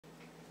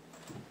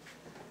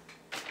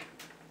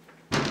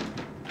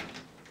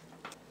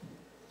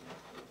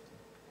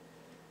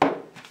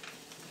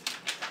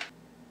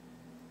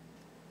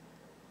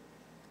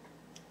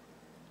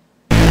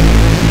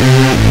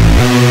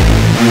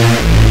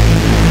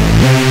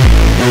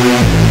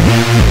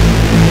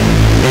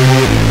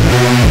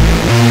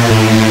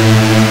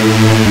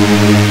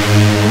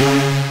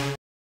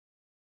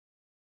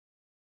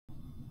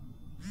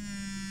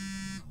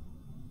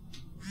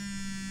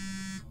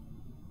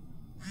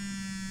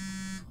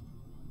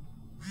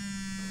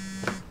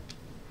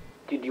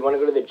Dude, do you want to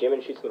go to the gym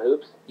and shoot some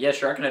hoops? Yeah,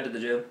 sure, I can head to the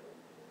gym.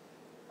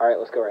 Alright,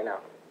 let's go right now.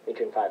 Meet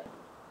you in 5.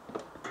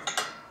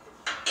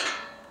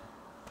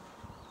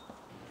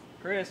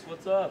 Chris,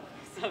 what's up?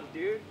 What's up,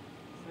 dude?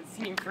 It's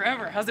been seen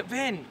forever. How's it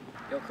been?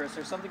 Yo, Chris,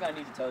 there's something I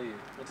need to tell you.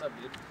 What's up,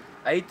 dude?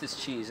 I ate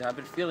this cheese, and I've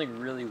been feeling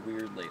really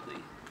weird lately.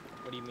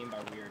 What do you mean by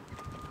weird?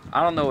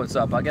 I don't know what's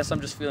up. I guess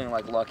I'm just feeling,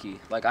 like, lucky.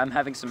 Like, I'm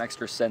having some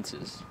extra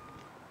senses.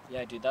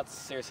 Yeah, dude, that's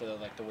seriously,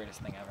 like, the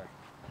weirdest thing ever.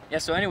 Yeah,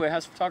 so anyway,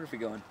 how's photography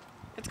going?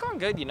 It's going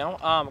good, you know.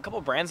 A couple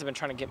of brands have been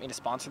trying to get me to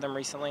sponsor them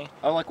recently.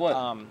 Oh, like what?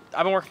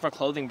 I've been working for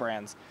clothing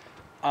brands.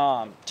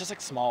 Just like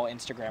small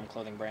Instagram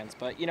clothing brands.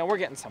 But, you know, we're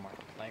getting somewhere.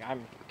 Like,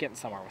 I'm getting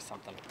somewhere with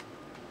something.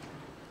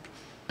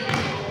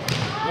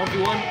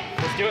 1v1?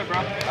 Let's do it, bro.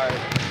 All right.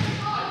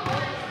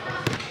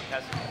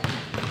 Yes.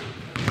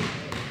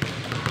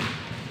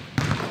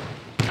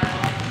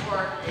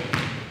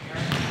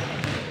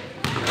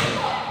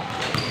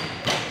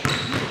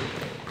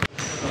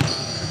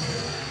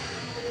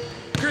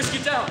 Chris,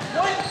 get down!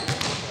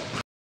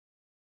 What?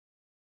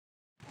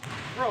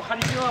 Bro, how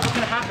do you know what's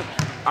gonna happen?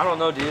 I don't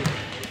know, dude.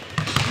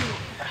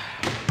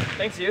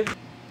 Thanks, you.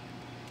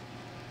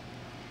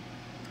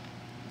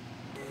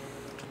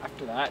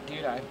 After that,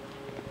 dude, I'm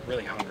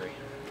really hungry.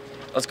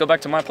 Let's go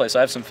back to my place.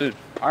 I have some food.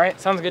 All right,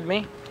 sounds good to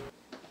me.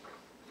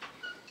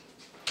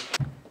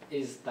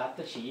 Is that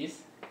the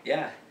cheese?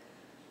 Yeah.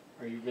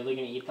 Are you really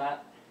gonna eat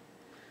that?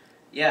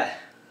 Yeah.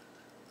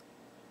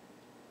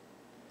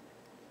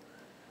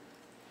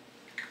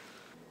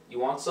 You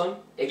want some?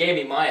 It gave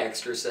me my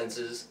extra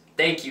senses.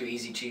 Thank you,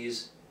 Easy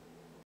Cheese.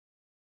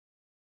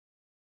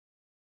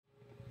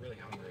 Really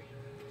hungry.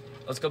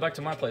 Let's go back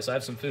to my place. I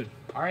have some food.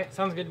 All right,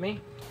 sounds good to me.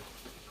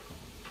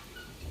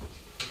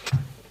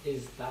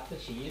 Is that the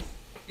cheese?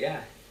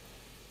 Yeah.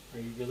 Are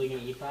you really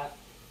gonna eat that?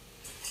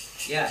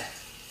 Yeah.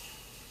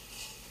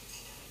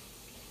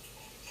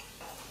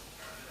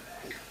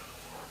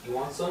 You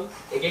want some?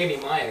 It gave me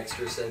my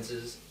extra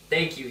senses.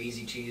 Thank you,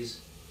 Easy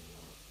Cheese.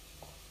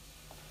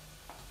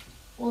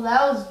 Well,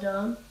 that was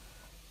dumb.